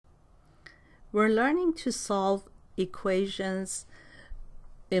We're learning to solve equations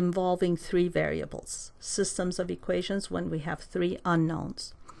involving three variables, systems of equations when we have three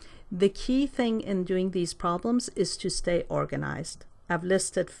unknowns. The key thing in doing these problems is to stay organized. I've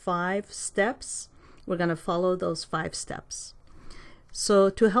listed 5 steps. We're going to follow those 5 steps. So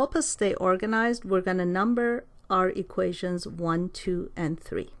to help us stay organized, we're going to number our equations 1, 2, and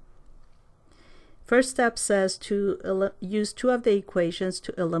 3. First step says to use 2 of the equations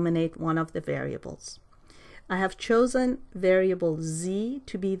to eliminate one of the variables. I have chosen variable z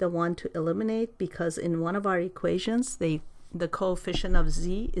to be the one to eliminate because in one of our equations the coefficient of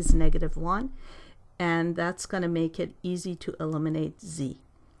z is -1, and that's going to make it easy to eliminate z.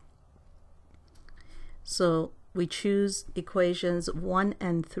 So we choose equations 1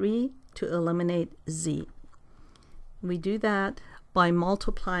 and 3 to eliminate z. We do that by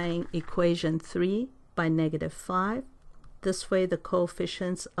multiplying equation 3 by -5. This way the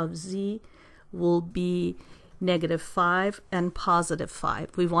coefficients of z will be -5 and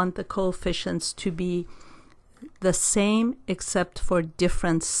 +5. We want the coefficients to be the same except for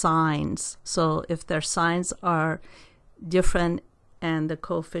different signs. So if their signs are different and the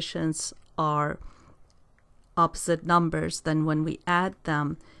coefficients are opposite numbers, then when we add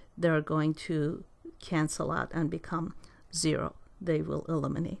them, they're going to cancel out and become 0. They will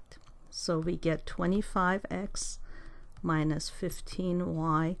eliminate. So we get 25x minus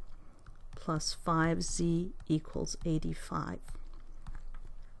 15y plus 5z equals 85.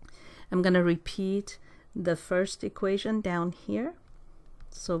 I'm going to repeat the first equation down here.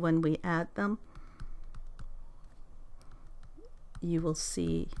 So when we add them, you will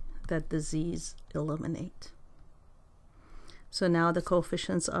see that the z's eliminate. So now the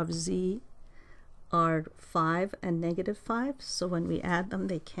coefficients of z are 5 and -5, so when we add them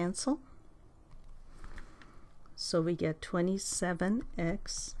they cancel. So we get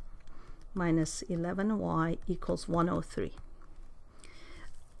 27x minus 11y equals 103.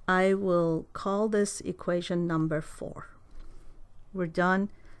 I will call this equation number 4. We're done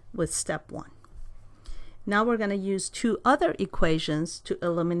with step 1. Now we're going to use 2 other equations to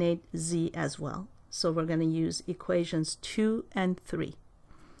eliminate z as well. So we're going to use equations 2 and 3.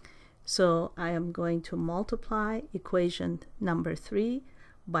 So I am going to multiply equation number 3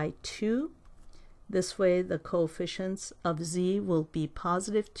 by 2. This way the coefficients of z will be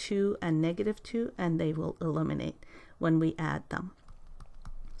 +2 and -2, and they will eliminate when we add them.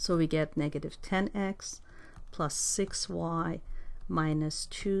 So we get -10x plus 6y minus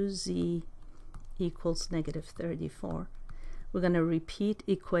 2z equals -34. We're going to repeat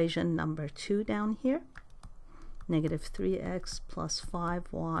equation number 2 down here. -3x plus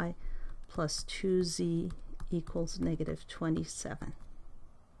 5y plus 2z equals -27.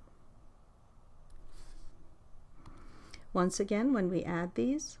 Once again, when we add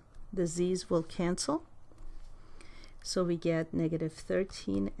these, the z's will cancel. So we get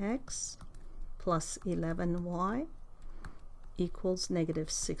 -13x plus 11y equals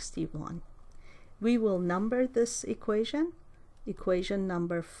 -61. We will number this equation, equation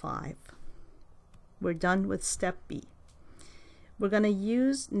number 5. We're done with step B. We're going to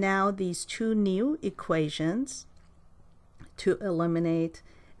use now these 2 new equations to eliminate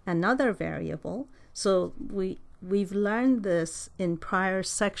another variable. So we've learned this in prior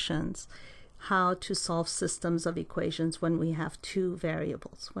sections, how to solve systems of equations when we have 2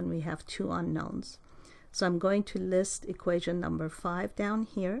 variables, when we have 2 unknowns. So I'm going to list equation number 5 down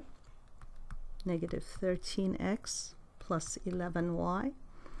here. -13x plus 11y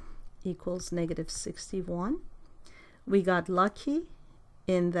equals -61. We got lucky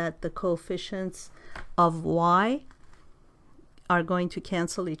in that the coefficients of y are going to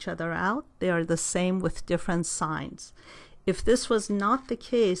cancel each other out. They are the same with different signs. If this was not the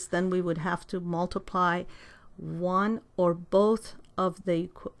case, then we would have to multiply one or both of the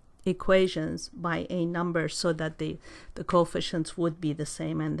equations by a number so that the coefficients would be the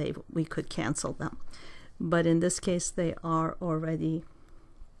same and we could cancel them. But in this case, they are already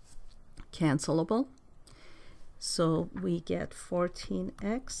cancelable. So we get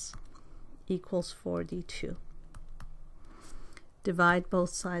 14x equals 42. Divide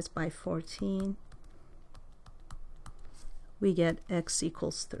both sides by 14. We get x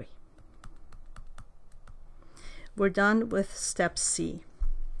equals 3. We're done with step C.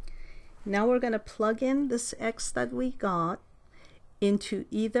 Now we're going to plug in this x that we got into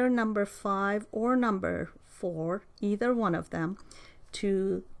either number 5 or number 4, either one of them,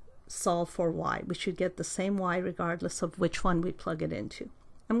 to solve for y. We should get the same y regardless of which one we plug it into.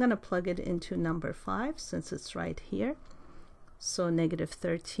 I'm going to plug it into number 5 since it's right here. So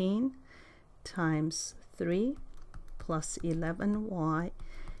 -13 times 3 plus 11y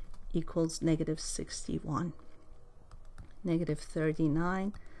equals negative 61. Negative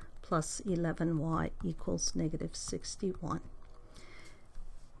 39 plus 11y equals negative 61.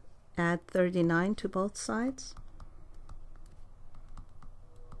 Add 39 to both sides.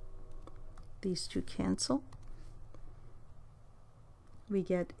 These two cancel. We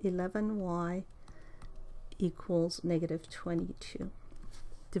get 11y equals negative 22.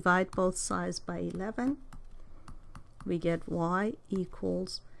 Divide both sides by 11. We get y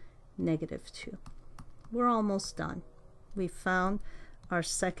equals negative 2. We're almost done. We found our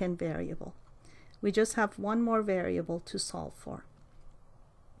second variable. We just have one more variable to solve for.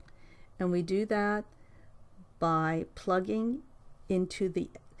 And we do that by plugging in the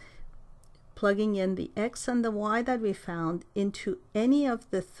x and the y that we found into any of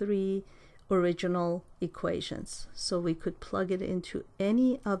the three original equations. So we could plug it into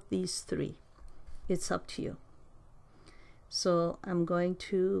any of these three. It's up to you. So I'm going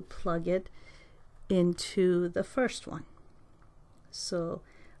to plug it into the first one. So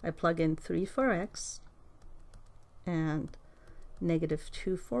I plug in 3 for x and negative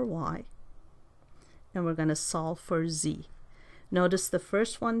 2 for y, and we're going to solve for z. Notice the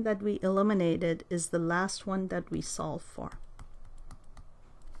first one that we eliminated is the last one that we solved for.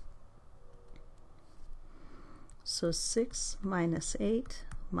 So 6 minus 8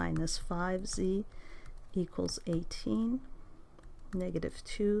 minus 5z equals 18. Negative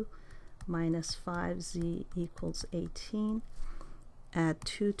 2 minus 5z equals 18. Add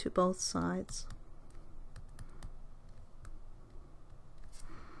 2 to both sides.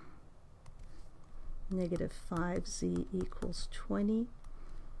 Negative 5z equals 20.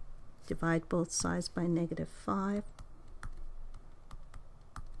 Divide both sides by negative 5.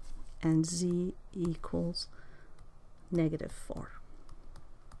 And z equals negative 4.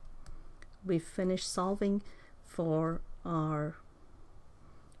 We've finished solving for our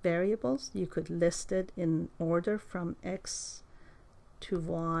variables. You could list it in order from x to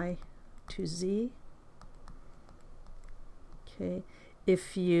y to z. Okay,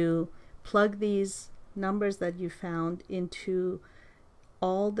 if you plug these numbers that you found into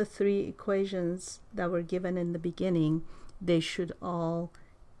all the three equations that were given in the beginning, they should all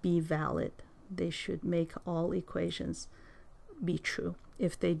be valid. They should make all equations be true.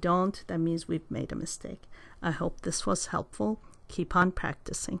 If they don't, that means we've made a mistake. I hope this was helpful. Keep on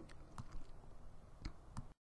practicing.